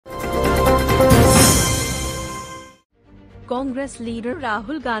Congress leader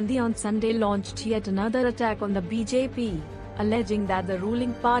Rahul Gandhi on Sunday launched yet another attack on the BJP, alleging that the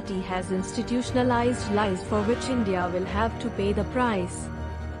ruling party has institutionalized lies for which India will have to pay the price.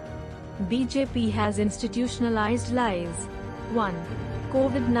 BJP has institutionalized lies. 1.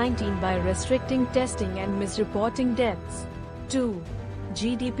 COVID-19 by restricting testing and misreporting deaths. 2.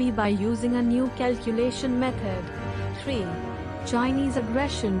 GDP by using a new calculation method. 3. Chinese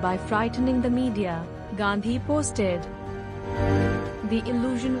aggression by frightening the media, Gandhi posted. The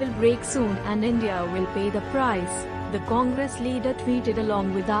illusion will break soon and India will pay the price, the Congress leader tweeted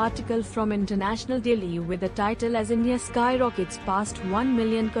along with the article from International Daily with the title As India Skyrockets Past 1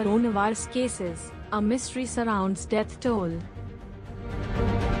 Million Coronavirus Cases, a mystery surrounds death toll.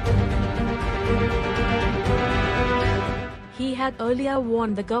 He had earlier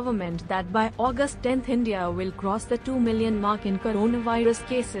warned the government that by August 10 India will cross the 2 million mark in coronavirus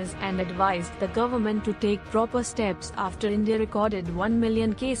cases and advised the government to take proper steps after India recorded 1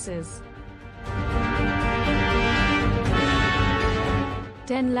 million cases.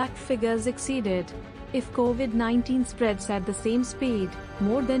 10 lakh figures exceeded. If COVID-19 spreads at the same speed,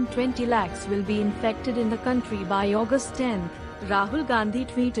 more than 20 lakhs will be infected in the country by August 10, Rahul Gandhi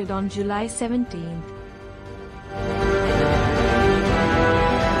tweeted on July 17.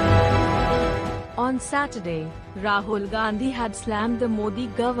 On Saturday, Rahul Gandhi had slammed the Modi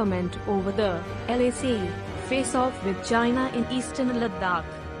government over the LAC face-off with China in eastern Ladakh,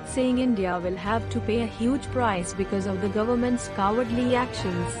 saying India will have to pay a huge price because of the government's cowardly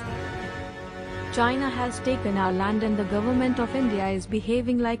actions. China has taken our land and the government of India is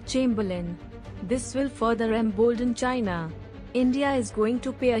behaving like Chamberlain. This will further embolden China. India is going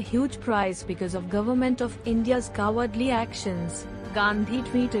to pay a huge price because of government of India's cowardly actions, Gandhi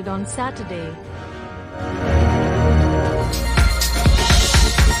tweeted on Saturday.